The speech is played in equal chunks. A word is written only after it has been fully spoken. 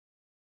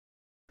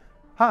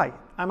Hi,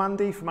 I'm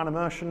Andy from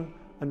Animmersion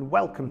and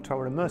welcome to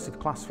our immersive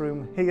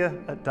classroom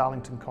here at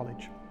Darlington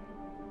College.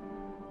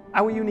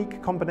 Our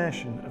unique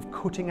combination of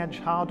cutting-edge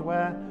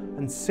hardware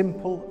and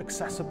simple,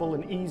 accessible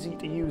and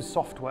easy-to-use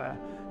software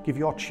give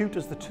your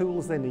tutors the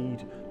tools they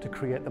need to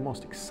create the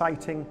most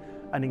exciting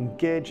and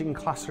engaging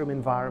classroom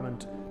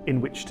environment in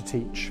which to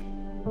teach.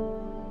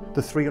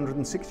 The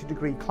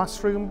 360-degree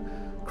classroom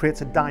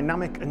creates a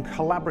dynamic and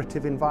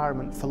collaborative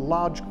environment for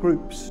large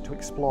groups to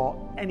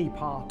explore any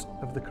part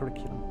of the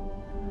curriculum.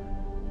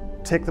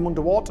 Take them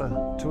underwater,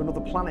 to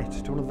another planet,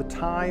 to another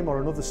time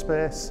or another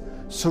space.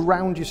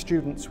 Surround your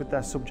students with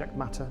their subject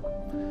matter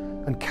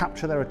and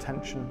capture their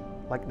attention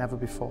like never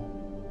before.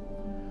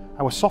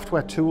 Our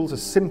software tools are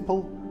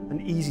simple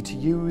and easy to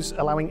use,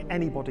 allowing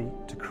anybody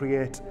to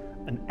create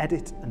and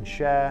edit and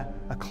share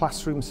a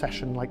classroom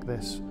session like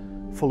this,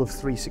 full of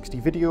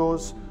 360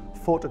 videos,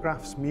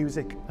 photographs,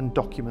 music and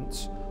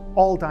documents,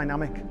 all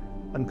dynamic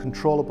and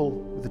controllable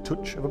with the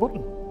touch of a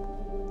button.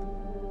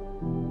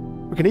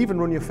 We can even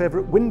run your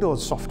favourite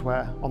Windows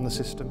software on the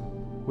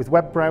system, with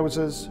web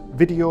browsers,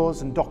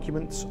 videos and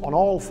documents on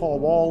all four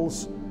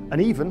walls and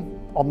even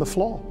on the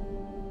floor.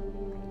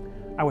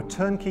 Our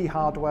turnkey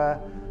hardware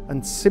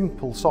and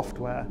simple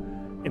software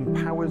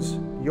empowers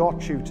your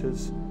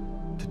tutors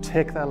to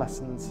take their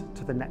lessons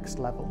to the next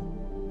level,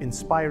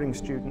 inspiring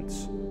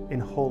students in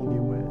whole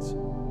new ways.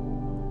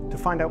 To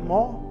find out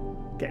more,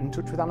 get in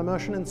touch with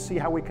Animmersion and see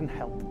how we can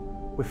help.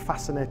 We're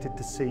fascinated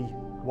to see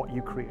what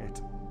you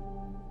create.